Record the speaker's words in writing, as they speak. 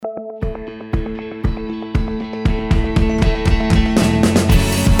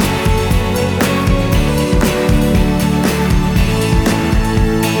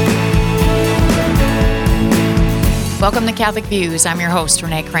Welcome to Catholic Views. I'm your host,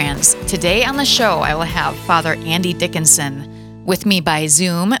 Renee Kranz. Today on the show, I will have Father Andy Dickinson with me by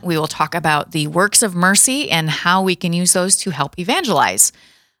Zoom. We will talk about the works of mercy and how we can use those to help evangelize.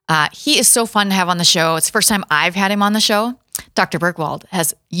 He is so fun to have on the show. It's the first time I've had him on the show. Dr. Bergwald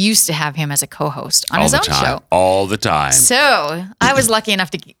used to have him as a co-host on his own show. All the time. So I was lucky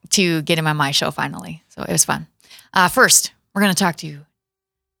enough to get him on my show finally. So it was fun. First, we're going to talk to you.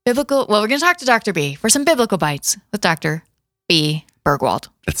 We're going to talk to Dr. B for some biblical bites with Dr. B. Bergwald.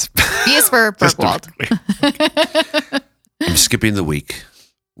 B is for Bergwald. I'm skipping the week.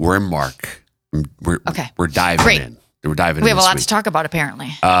 We're in Mark. We're diving in. We're diving in. We have a lot week to talk about,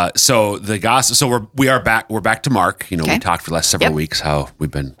 apparently. So the gospel. So we're back to Mark. We talked for the last several weeks how we've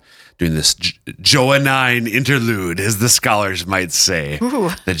been doing this Johannine interlude, as the scholars might say.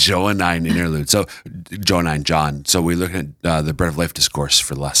 Ooh. The Johannine interlude. So Johannine, John. So we're looking at the Bread of Life discourse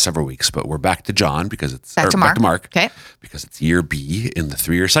for the last several weeks, but we're back to John because it's back to Mark. Okay. Because it's year B in the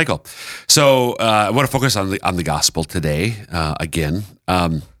 3-year cycle. So I want to focus on the gospel today again.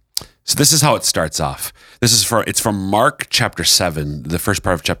 So this is how it starts off. It's from Mark chapter 7, the first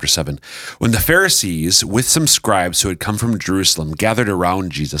part of chapter 7. When the Pharisees, with some scribes who had come from Jerusalem, gathered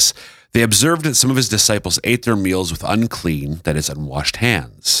around Jesus, they observed that some of his disciples ate their meals with unclean, that is, unwashed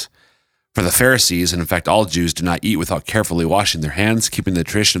hands. For the Pharisees, and in fact all Jews, do not eat without carefully washing their hands, keeping the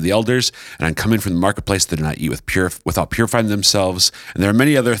tradition of the elders, and on coming from the marketplace they do not eat without purifying themselves. And there are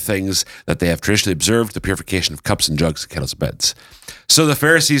many other things that they have traditionally observed, the purification of cups and jugs and kettles and beds. So the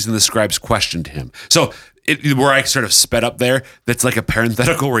Pharisees and the scribes questioned him. So where I sort of sped up there, that's like a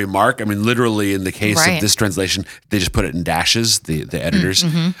parenthetical remark. I mean, literally in the case of this translation, they just put it in dashes, the editors.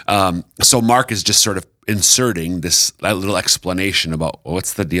 So Mark is just sort of inserting that little explanation about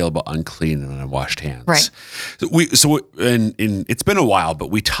what's the deal about unclean and unwashed hands. Right. It's been a while,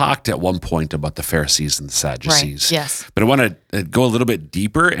 but we talked at one point about the Pharisees and the Sadducees. Right. Yes. But I want to go a little bit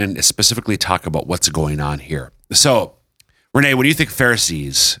deeper and specifically talk about what's going on here. So, Renee, when you think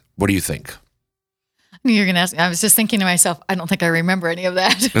Pharisees, what do you think? You're going to ask me. I was just thinking to myself, I don't think I remember any of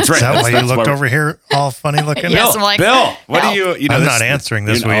that. That's right. Is that why you looked over here all funny looking? Yes, I'm like, Bill, what do you I'm not answering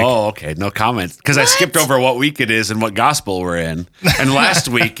this week. Oh, okay. No comment. Because I skipped over what week it is and what gospel we're in. And last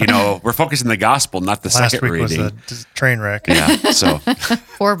week, we're focusing on the gospel, not the second reading. Last week was a train wreck. Yeah, so.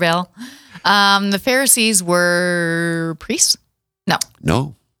 Poor Bill. The Pharisees were priests?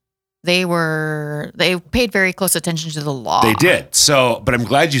 No. They paid very close attention to the law. They did. So, but I'm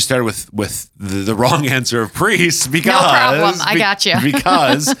glad you started with the wrong answer of priests because... No problem. I got you.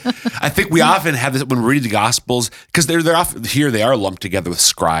 Because I think we often have this when we read the Gospels, because they're often here, they are lumped together with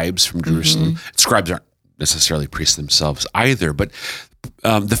scribes from Jerusalem. Scribes aren't necessarily priests themselves either, but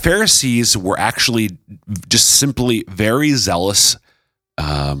the Pharisees were actually just simply very zealous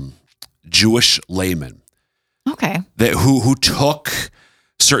Jewish laymen. Okay. Who took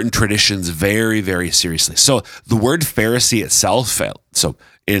certain traditions very, very seriously. So the word Pharisee itself, so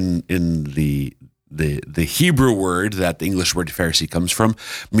in the Hebrew word that the English word Pharisee comes from,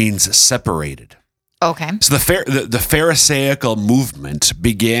 means separated. Okay. So the Pharisaical movement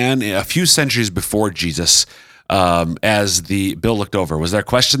began a few centuries before Jesus. As Bill looked over, was there a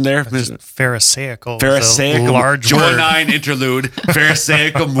question there? Pharisaical, large Johannine interlude,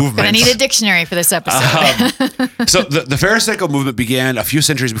 Pharisaical movement. I need a dictionary for this episode. So the Pharisaical movement began a few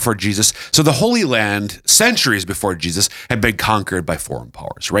centuries before Jesus. So the Holy Land, centuries before Jesus, had been conquered by foreign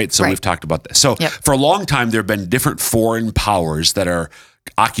powers, right? So we've talked about this. So for a long time, there have been different foreign powers that are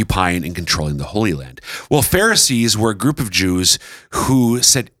occupying and controlling the Holy Land. Well, Pharisees were a group of Jews who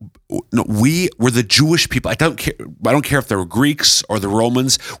said, no, we're the Jewish people. I don't care if they were Greeks or the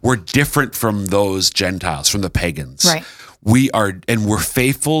Romans. We're different from those Gentiles, from the pagans. Right. We're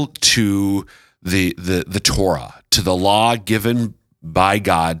faithful to the Torah, to the law given by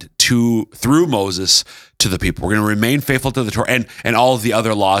God through Moses to the people. We're going to remain faithful to the Torah and all of the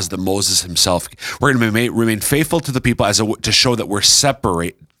other laws that Moses himself. We're going to remain faithful to the people to show that we're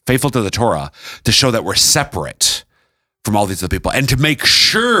separate, faithful to the Torah, to show that we're separate from all these other people, and to make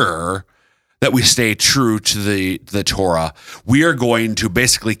sure that we stay true to the Torah. We are going to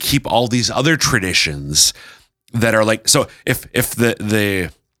basically keep all these other traditions that are like, so if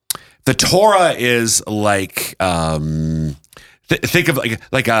the Torah is like think of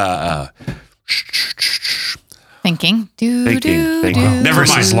like a thinking. Never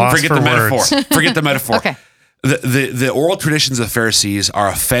mind. Forget the metaphor. Forget the metaphor. Okay. The oral traditions of the Pharisees are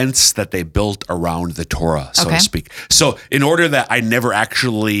a fence that they built around the Torah, so to speak. So in order that I never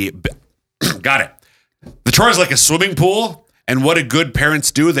actually got it, the Torah is like a swimming pool, And what do good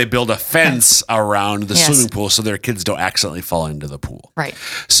parents do? They build a fence around the Yes. swimming pool so their kids don't accidentally fall into the pool. Right.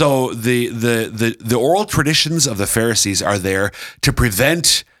 So the oral traditions of the Pharisees are there to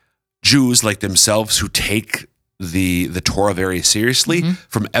prevent Jews like themselves who take the Torah very seriously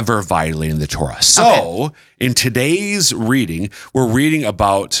from ever violating the Torah. So in today's reading, we're reading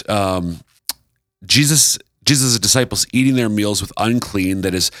about Jesus' disciples eating their meals with unclean,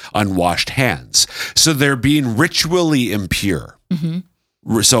 that is, unwashed hands. So they're being ritually impure.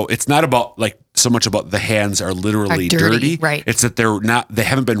 So it's not about so much about the hands are literally dirty. Right. It's that they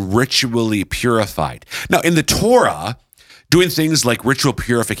haven't been ritually purified. Now in the Torah, doing things like ritual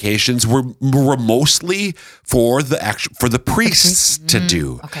purifications were mostly for the priests to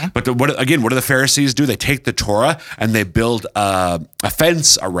do. Okay. But what do the Pharisees do? They take the Torah and they build a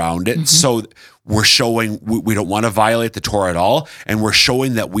fence around it. So we're showing we don't want to violate the Torah at all, and we're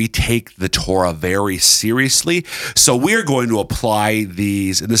showing that we take the Torah very seriously. So we are going to apply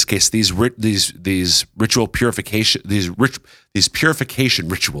these ritual purification, these purification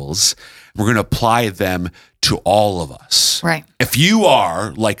rituals. We're going to apply them to all of us. Right. If you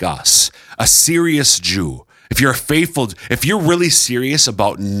are like us, a serious Jew, if you're really serious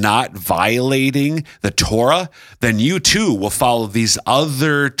about not violating the Torah, then you too will follow these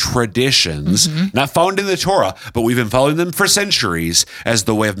other traditions, not found in the Torah, but we've been following them for centuries as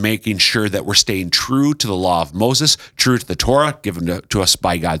the way of making sure that we're staying true to the law of Moses, true to the Torah given to us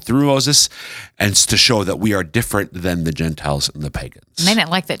by God through Moses, and to show that we are different than the Gentiles and the pagans. And they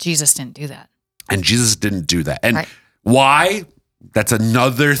didn't like that Jesus didn't do that. And Jesus didn't do that. And Right. why? That's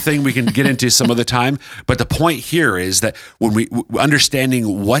another thing we can get into some other time. But the point here is that when we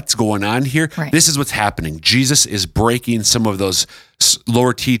understanding what's going on here, Right. this is what's happening. Jesus is breaking some of those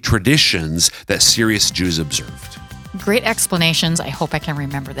lower T traditions that serious Jews observed. Great explanations. I hope I can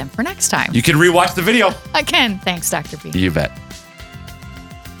remember them for next time. You can rewatch the video. I can. Thanks, Dr. B. You bet.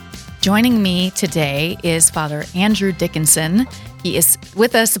 Joining me today is Father Andrew Dickinson. He is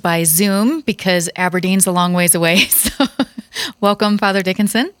with us by Zoom because Aberdeen's a long ways away. So welcome, Father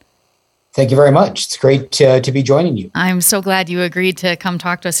Dickinson. Thank you very much. It's great to be joining you. I'm so glad you agreed to come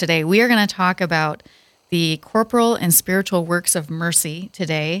talk to us today. We are going to talk about the corporal and spiritual works of mercy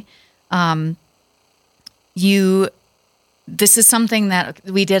today. This is something that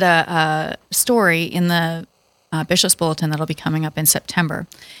we did a story in the Bishop's Bulletin that'll be coming up in September.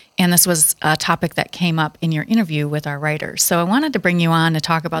 And this was a topic that came up in your interview with our writers. So I wanted to bring you on to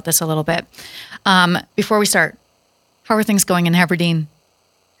talk about this a little bit. Before we start, how are things going in Aberdeen?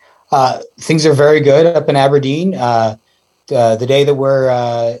 Things are very good up in Aberdeen. The day that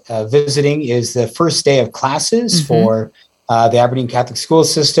we're visiting is the first day of classes for the Aberdeen Catholic School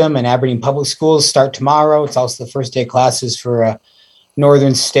System, and Aberdeen Public Schools start tomorrow. It's also the first day of classes for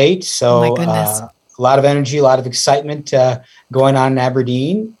Northern State. So Oh my goodness. a lot of energy, a lot of excitement going on in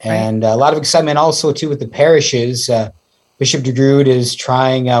Aberdeen, and a lot of excitement also too with the parishes. Bishop DeGrood is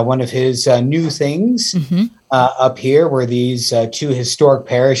trying one of his new things up here, where these two historic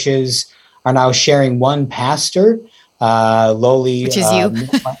parishes are now sharing one pastor. Lowly, Which is you.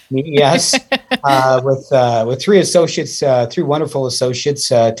 Yes, with three associates, three wonderful associates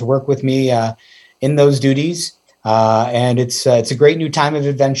to work with me in those duties. And it's a great new time of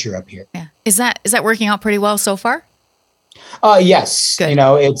adventure up here. Yeah. Is that working out pretty well so far? Yes. Good.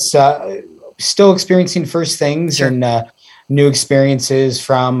 It's still experiencing first things Sure. and new experiences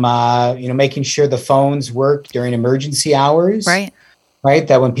from, making sure the phones work during emergency hours. Right.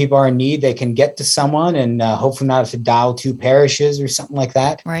 That when people are in need, they can get to someone and hopefully not have to dial two parishes or something like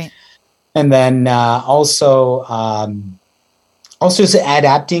that. Right. And then also just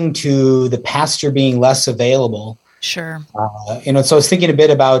adapting to the pastor being less available. Sure. So I was thinking a bit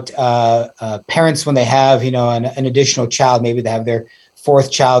about parents when they have, an additional child, maybe they have their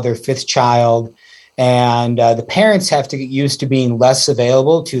fourth child, their fifth child, and the parents have to get used to being less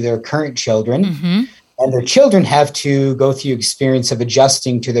available to their current children. And their children have to go through the experience of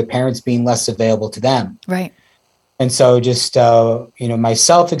adjusting to their parents being less available to them. Right. And so just,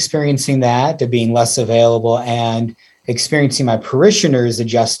 myself experiencing that, of being less available, and experiencing my parishioners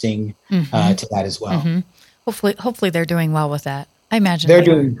adjusting to that as well. Hopefully they're doing well with that. I imagine They're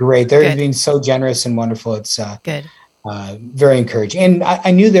they are. doing great. They're Good. being so generous and wonderful. It's Good. very encouraging. And I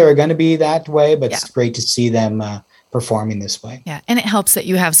knew they were going to be that way, but it's Yeah. great to see them performing this way. Yeah. And it helps that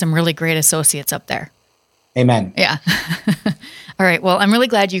you have some really great associates up there. Amen. Yeah. All right. Well, I'm really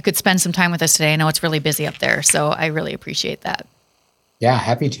glad you could spend some time with us today. I know it's really busy up there, so I really appreciate that. Yeah,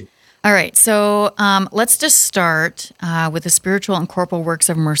 happy to. All right. So let's just start with the spiritual and corporal works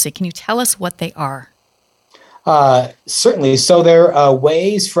of mercy. Can you tell us what they are? Certainly. So there are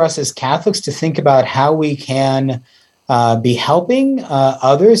ways for us as Catholics to think about how we can be helping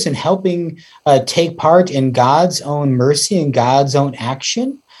others and helping take part in God's own mercy and God's own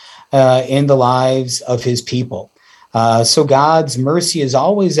action in the lives of his people. So God's mercy is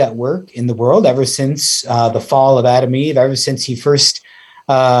always at work in the world ever since the fall of Adam and Eve, ever since he first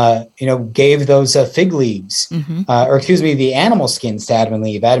gave those fig leaves, the animal skins to Adam and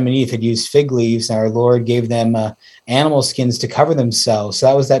Eve. Adam and Eve had used fig leaves, and our Lord gave them animal skins to cover themselves. So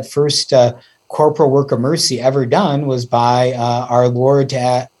that was that first corporal work of mercy ever done, was by our Lord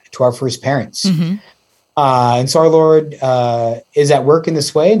to our first parents. And so our Lord is at work in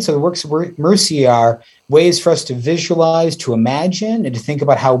this way. And so the works of mercy are ways for us to visualize, to imagine, and to think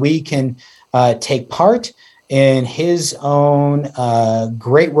about how we can take part in his own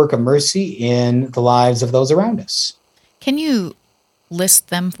great work of mercy in the lives of those around us. Can you list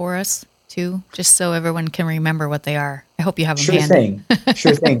them for us too, just so everyone can remember what they are? I hope you have them handy.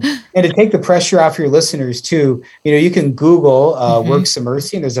 Sure thing. And to take the pressure off your listeners too, you can Google Works of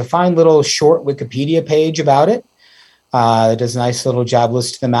Mercy, and there's a fine little short Wikipedia page about it. That does a nice little job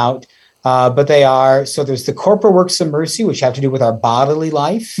listing them out. But so there's the corporal works of mercy, which have to do with our bodily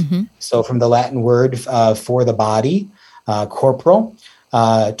life. So from the Latin word for the body, corporal,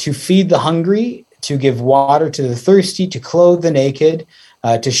 to feed the hungry, to give water to the thirsty, to clothe the naked,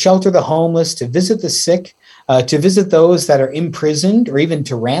 to shelter the homeless, to visit the sick, to visit those that are imprisoned, or even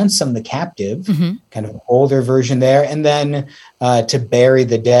to ransom the captive, kind of an older version there. And then to bury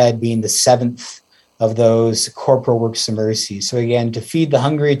the dead, being the seventh of those corporal works of mercy. So again, to feed the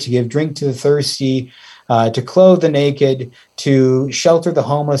hungry, to give drink to the thirsty, to clothe the naked, to shelter the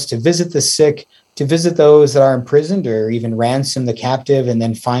homeless, to visit the sick, to visit those that are imprisoned, or even ransom the captive, and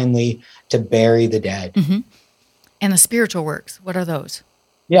then finally to bury the dead. And the spiritual works, what are those?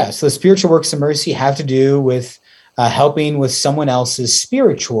 Yeah, so the spiritual works of mercy have to do with helping with someone else's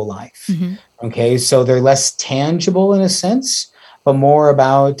spiritual life. Okay, so they're less tangible in a sense, but more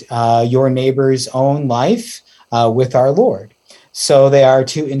about your neighbor's own life with our Lord. So they are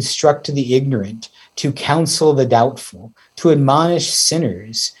to instruct the ignorant, to counsel the doubtful, to admonish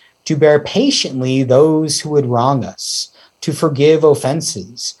sinners, to bear patiently those who would wrong us, to forgive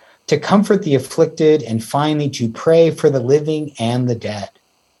offenses, to comfort the afflicted, and finally to pray for the living and the dead.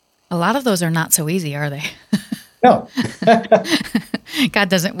 A lot of those are not so easy, are they? No. God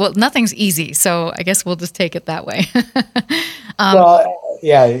doesn't, nothing's easy, so I guess we'll just take it that way.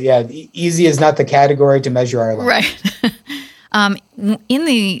 Easy is not the category to measure our life. Right. In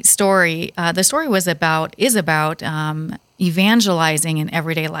the story is about evangelizing in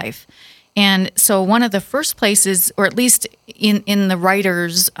everyday life. And so one of the first places, or at least in the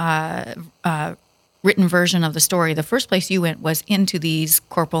writer's written version of the story, the first place you went was into these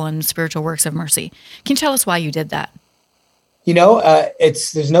corporal and spiritual works of mercy. Can you tell us why you did that?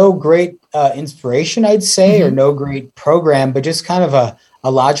 There's no great inspiration, I'd say, or no great program, but just kind of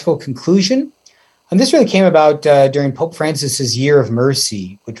a logical conclusion. And this really came about during Pope Francis's Year of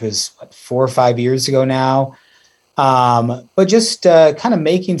Mercy, which was 4 or 5 years ago now. But just kind of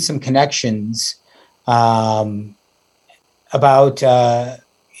making some connections about,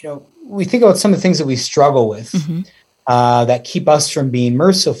 we think about some of the things that we struggle with that keep us from being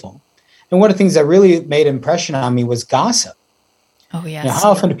merciful. And one of the things that really made an impression on me was gossip. Oh, yes.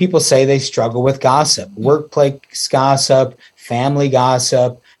 How often do people say they struggle with gossip? Workplace gossip, family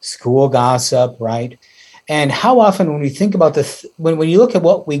gossip, school gossip, right? And how often when we think about when you look at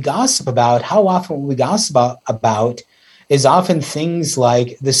what we gossip about, how often what we gossip about is often things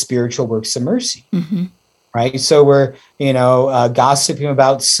like the spiritual works of mercy, right? So we're, gossiping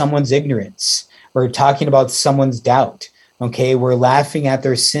about someone's ignorance. We're talking about someone's doubt. Okay, we're laughing at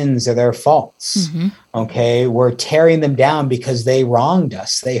their sins or their faults. Okay, we're tearing them down because they wronged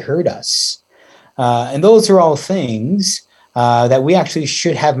us, they hurt us. And those are all things that we actually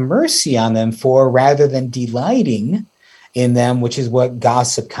should have mercy on them for, rather than delighting in them, which is what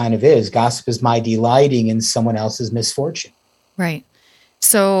gossip kind of is. Gossip is my delighting in someone else's misfortune. Right.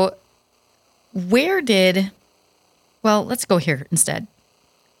 So let's go here instead.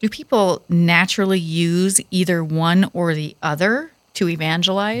 Do people naturally use either one or the other to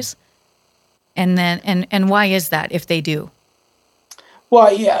evangelize? And why is that if they do?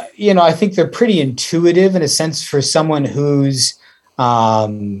 Well, yeah, I think they're pretty intuitive in a sense for someone who's,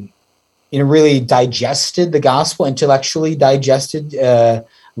 really digested the gospel, intellectually digested,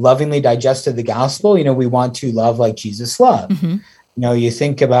 lovingly digested the gospel. We want to love like Jesus loved. You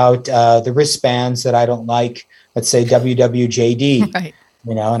think about the wristbands that I don't like, let's say WWJD. Right.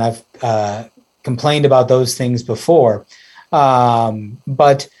 And I've complained about those things before.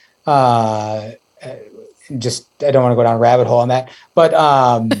 But I don't want to go down a rabbit hole on that. But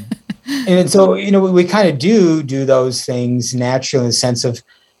And so, we kind of do those things naturally in the sense of,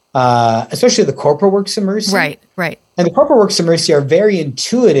 especially the corporal works of mercy. Right. And the corporal works of mercy are very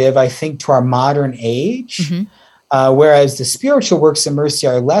intuitive, I think, to our modern age, whereas the spiritual works of mercy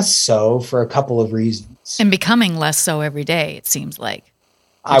are less so for a couple of reasons. And becoming less so every day, it seems like.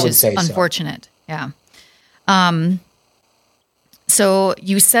 I would say so. Unfortunate, yeah. So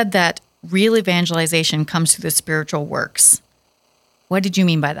you said that real evangelization comes through the spiritual works. What did you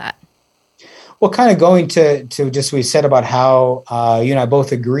mean by that? Well, kind of going to just what we said about how you and I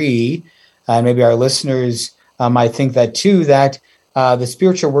both agree, and maybe our listeners might think that too, that the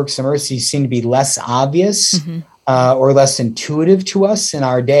spiritual works of mercy seem to be less obvious or less intuitive to us in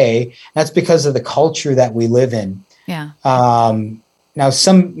our day. That's because of the culture that we live in. Yeah. Now,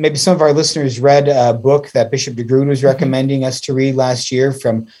 maybe some of our listeners read a book that Bishop DeGroote was recommending us to read last year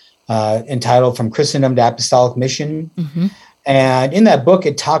entitled From Christendom to Apostolic Mission. And in that book,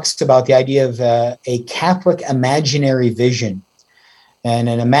 it talks about the idea of a Catholic imaginary vision. And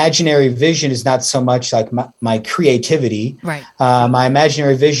an imaginary vision is not so much like my creativity. Right. My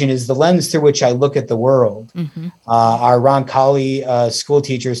imaginary vision is the lens through which I look at the world. Our Roncalli school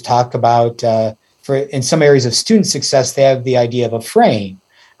teachers talk about, in some areas of student success, they have the idea of a frame,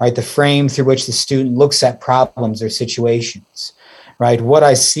 right? The frame through which the student looks at problems or situations, right? What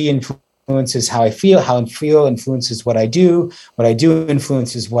I see influences how I feel influences what I do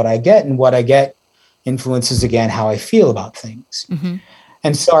influences what I get, and what I get influences again how I feel about things.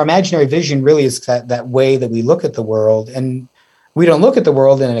 And so our imaginary vision really is that way that we look at the world. And we don't look at the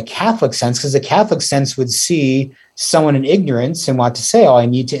world in a Catholic sense, because the Catholic sense would see someone in ignorance and want to say, I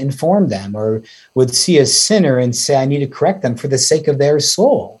need to inform them, or would see a sinner and say, I need to correct them for the sake of their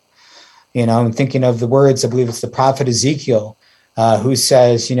soul. I'm thinking of the words, I believe it's the prophet Ezekiel, who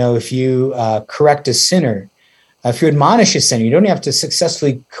says, if you correct a sinner, if you admonish a sinner, you don't have to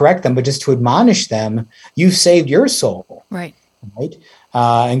successfully correct them, but just to admonish them, you've saved your soul. Right.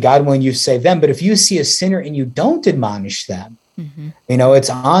 And God willing, you've saved them. But if you see a sinner and you don't admonish them, it's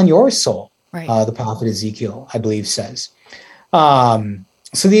on your soul. Right. The prophet Ezekiel, I believe, says.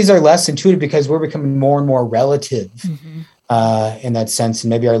 So these are less intuitive because we're becoming more and more relative in that sense. And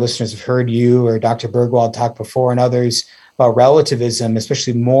maybe our listeners have heard you or Dr. Bergwald talk before, and others, about relativism,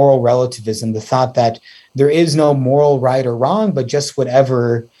 especially moral relativism, the thought that there is no moral right or wrong, but just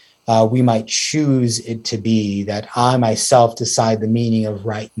whatever we might choose it to be, that I myself decide the meaning of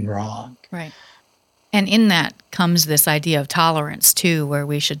right and wrong. Right. And in that comes this idea of tolerance too, where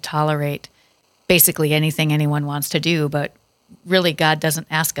we should tolerate basically anything anyone wants to do, but really God doesn't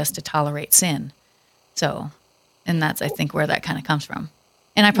ask us to tolerate sin. So, and that's, I think, where that kind of comes from.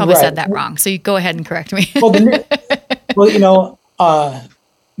 And I probably said that wrong, so you go ahead and correct me. Well,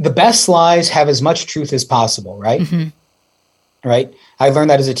 the best lies have as much truth as possible, right? Right. I learned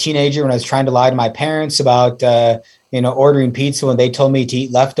that as a teenager when I was trying to lie to my parents about, ordering pizza when they told me to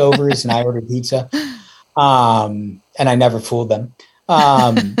eat leftovers and I ordered pizza. And I never fooled them.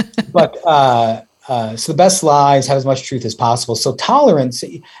 So the best lies have as much truth as possible. So tolerance,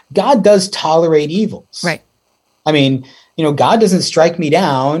 God does tolerate evils. Right. I mean, God doesn't strike me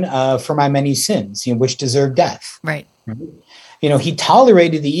down for my many sins, which deserve death. Right. He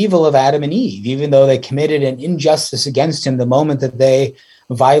tolerated the evil of Adam and Eve, even though they committed an injustice against him the moment that they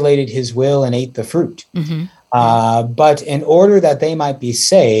violated his will and ate the fruit. But in order that they might be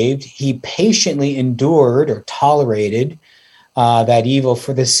saved, he patiently endured or tolerated that evil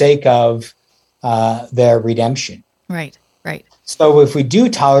for the sake of their redemption. Right. So if we do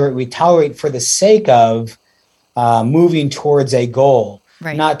tolerate, we tolerate for the sake of moving towards a goal.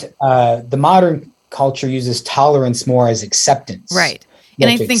 Right. Not the modern culture uses tolerance more as acceptance. Right. And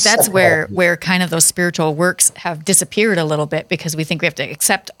I think that's where kind of those spiritual works have disappeared a little bit, because we think we have to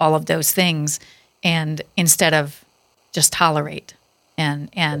accept all of those things, and instead of just tolerate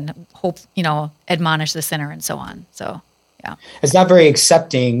and hope, admonish the sinner and so on. So, yeah. It's not very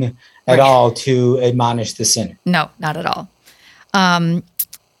accepting at all to admonish the sinner. No, not at all.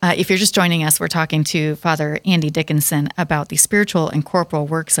 If you're just joining us, we're talking to Father Andy Dickinson about the spiritual and corporal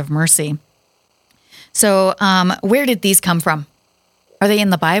works of mercy. So where did these come from? Are they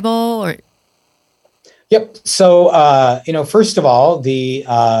in the Bible or? Yep. So, first of all, the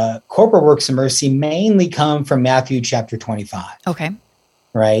corporal works of mercy mainly come from Matthew chapter 25. Okay.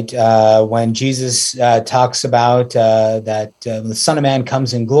 Right. When Jesus talks about that the Son of Man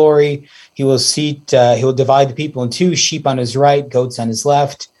comes in glory, he will divide the people in two, sheep on his right, goats on his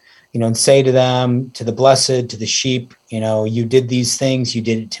left, and say to them, to the blessed, to the sheep, you did these things, you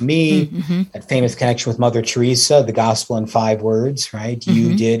did it to me. That famous connection with Mother Teresa, the gospel in 5 words, right?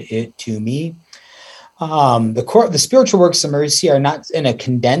 You did it to me. The spiritual works of mercy are not in a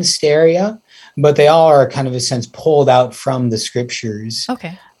condensed area, but they all are kind of, a sense, pulled out from the scriptures.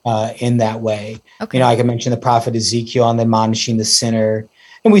 Okay. In that way. Okay. I can mention the prophet Ezekiel and admonishing the sinner.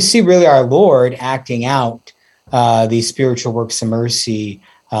 And we see really our Lord acting out these spiritual works of mercy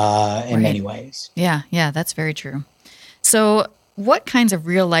in many ways. Yeah, that's very true. So what kinds of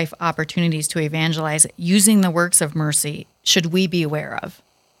real life opportunities to evangelize using the works of mercy should we be aware of?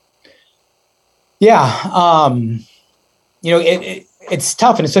 Yeah. It's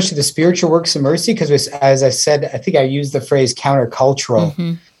tough, and especially the spiritual works of mercy, because as I said, I think I used the phrase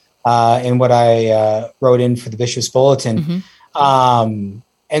countercultural in what I wrote in for the Bishop's Bulletin.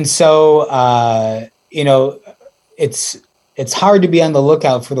 And so, it's hard to be on the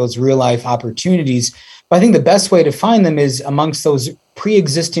lookout for those real life opportunities. But I think the best way to find them is amongst those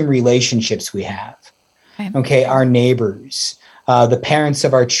pre-existing relationships we have. Okay, our neighbors, the parents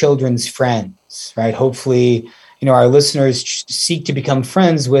of our children's friends, right? Hopefully, our listeners seek to become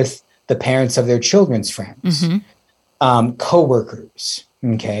friends with the parents of their children's friends, coworkers,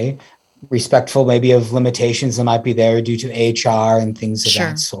 okay, respectful maybe of limitations that might be there due to HR and things of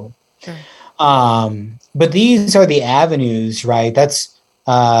that sort. Sure. But these are the avenues, right? That's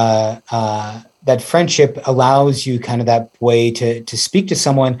that friendship allows you kind of that way to speak to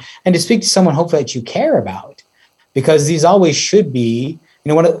someone, and to speak to someone hopefully that you care about, because these always should be,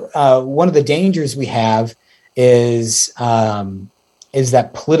 one of the dangers we have is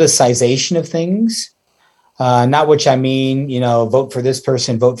that politicization of things. Not which I mean, vote for this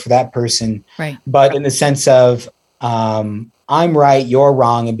person, vote for that person, right? But in the sense of I'm right, you're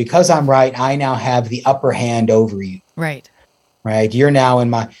wrong, and because I'm right, I now have the upper hand over you. Right. Right. You're now in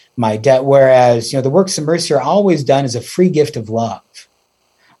my debt. Whereas, the works of mercy are always done as a free gift of love,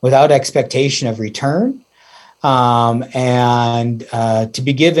 without expectation of return, and to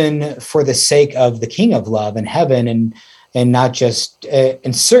be given for the sake of the King of Love in heaven, and not just,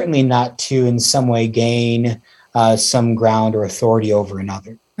 and certainly not to in some way gain some ground or authority over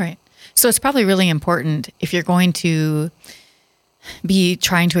another. Right. So it's probably really important, if you're going to be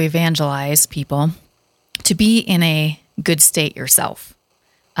trying to evangelize people, to be in a good state yourself.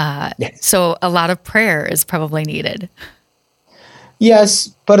 Yes. So a lot of prayer is probably needed. Yes,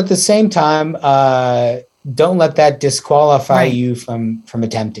 but at the same time, don't let that disqualify you from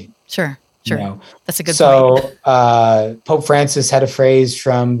attempting. Sure. That's a good point. So Pope Francis had a phrase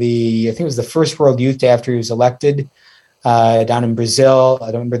from I think it was the first World Youth Day after he was elected down in Brazil. I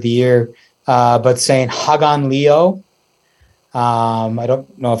don't remember the year, but saying Hagan Leo. I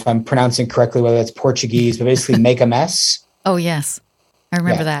don't know if I'm pronouncing correctly, whether that's Portuguese, but basically make a mess. Oh, yes. I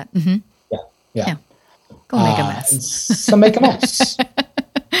remember that. Mm-hmm. Yeah. Go make a mess. So make a mess.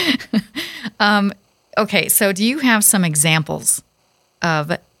 Okay. So do you have some examples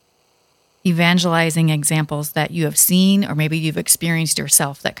of evangelizing examples that you have seen, or maybe you've experienced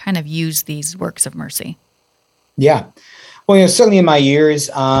yourself, that kind of use these works of mercy? Yeah. Well, certainly in my years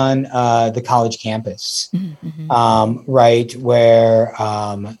on the college campus, right, where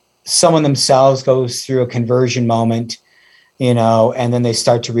someone themselves goes through a conversion moment, and then they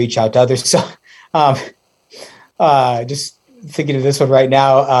start to reach out to others. So just thinking of this one right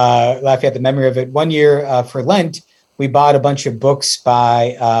now, laughing at the memory of it. One year for Lent, we bought a bunch of books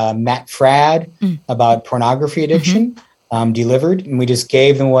by Matt Fradd about pornography addiction, delivered, and we just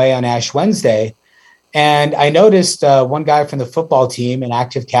gave them away on Ash Wednesday. And I noticed one guy from the football team, an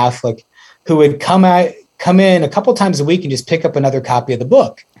active Catholic, who would come in a couple times a week and just pick up another copy of the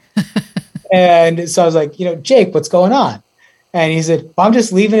book. And so I was like, Jake, what's going on? And he said, well, I'm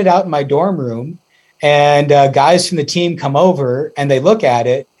just leaving it out in my dorm room. And guys from the team come over and they look at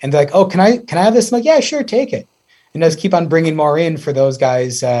it and they're like, oh, can I have this? I'm like, yeah, sure, take it. And just keep on bringing more in for those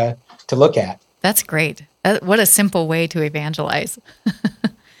guys to look at. That's great. What a simple way to evangelize.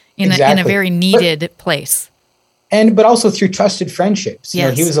 In a very needed place. But also through trusted friendships.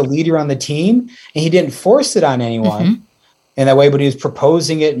 Yes. He was a leader on the team, and he didn't force it on anyone in that way, but he was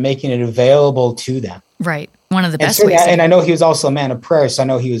proposing it and making it available to them. Right. One of the best ways. And I know he was also a man of prayer, so I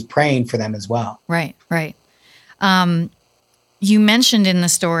know he was praying for them as well. Right. You mentioned in the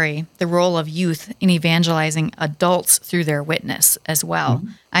story the role of youth in evangelizing adults through their witness as well.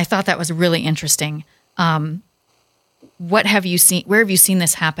 I thought that was really interesting. What have you seen? Where have you seen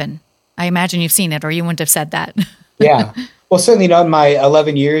this happen? I imagine you've seen it, or you wouldn't have said that. Yeah. Well, certainly, in my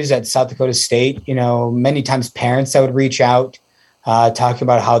 11 years at South Dakota State, many times parents that would reach out, talking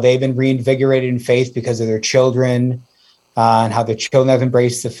about how they've been reinvigorated in faith because of their children, and how their children have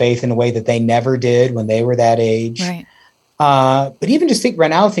embraced the faith in a way that they never did when they were that age. Right. But even just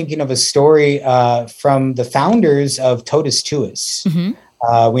thinking of a story from the founders of Totus Tuus.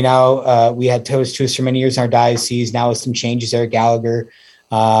 We had Toast Twist for many years in our diocese. Now with some changes there, Gallagher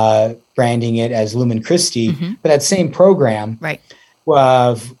branding it as Lumen Christi. But that same program, right?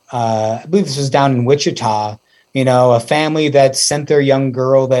 I believe this was down in Wichita. A family that sent their young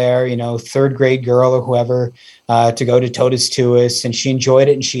girl there, third grade girl or whoever, to go to Totus Tuus, and she enjoyed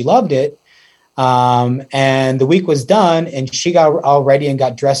it and she loved it. And the week was done and she got all ready and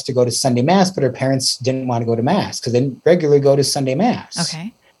got dressed to go to Sunday Mass, but her parents didn't want to go to Mass because they didn't regularly go to Sunday Mass.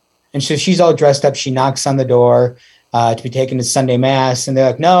 Okay. And so she's all dressed up. She knocks on the door to be taken to Sunday Mass. And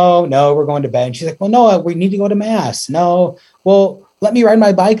they're like, no, we're going to bed. And she's like, well, no, we need to go to Mass. No, well, let me ride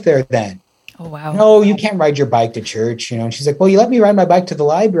my bike there then. Oh, wow. No, you can't ride your bike to church. And she's like, well, you let me ride my bike to the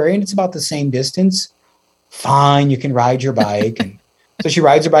library and it's about the same distance. Fine, you can ride your bike. And so she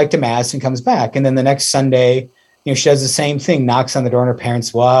rides her bike to Mass and comes back. And then the next Sunday, she does the same thing, knocks on the door and her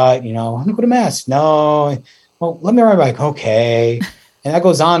parents, what? I'm going to go to Mass. No, well, let me ride my bike. Okay. And that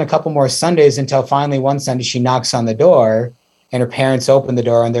goes on a couple more Sundays until finally one Sunday she knocks on the door and her parents open the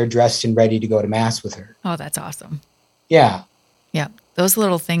door and they're dressed and ready to go to Mass with her. Oh, that's awesome. Yeah. Yeah. Those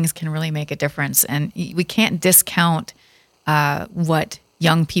little things can really make a difference. And we can't discount what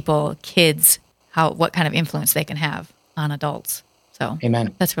young people, kids, what kind of influence they can have on adults. So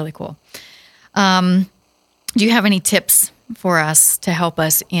amen. That's really cool. Do you have any tips for us to help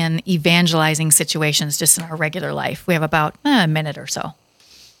us in evangelizing situations just in our regular life? We have about a minute or so.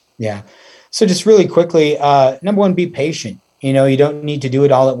 Yeah. So just really quickly, number one, be patient. You don't need to do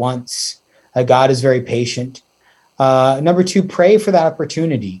it all at once. God is very patient. Number two, pray for that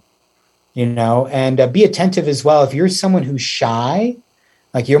opportunity, and be attentive as well. If you're someone who's shy,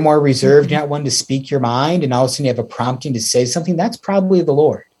 like you're more reserved, you're not one to speak your mind, and all of a sudden you have a prompting to say something, that's probably the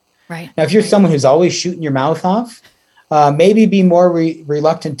Lord. Right. Now, if you're someone who's always shooting your mouth off, maybe be more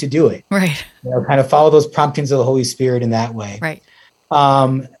reluctant to do it. Right. Kind of follow those promptings of the Holy Spirit in that way. Right.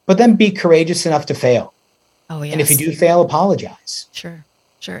 But then be courageous enough to fail. Oh, yes. And if you do fail, apologize. Sure.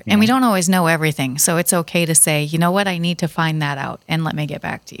 And we don't always know everything. So it's okay to say, you know what, I need to find that out and let me get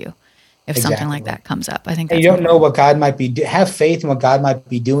back to you if something like that comes up. I think that's you don't know what God might be, have faith in what God might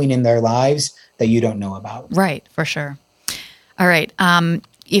be doing in their lives that you don't know about. Right, for sure. All right.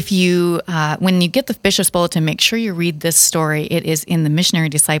 If you, when you get the Bishop's Bulletin, make sure you read this story. It is in the missionary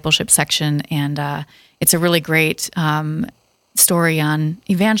discipleship section, and it's a really great story on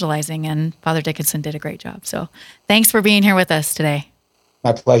evangelizing, and Father Dickinson did a great job. So thanks for being here with us today.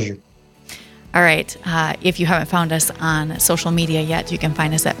 My pleasure. All right. If you haven't found us on social media yet, you can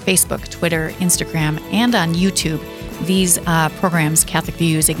find us at Facebook, Twitter, Instagram, and on YouTube. These programs, Catholic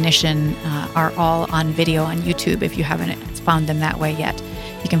Views, Ignition, are all on video on YouTube if you haven't found them that way yet.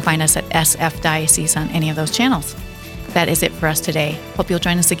 You can find us at SF Diocese on any of those channels. That is it for us today. Hope you'll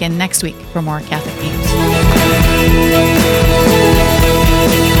join us again next week for more Catholic Views.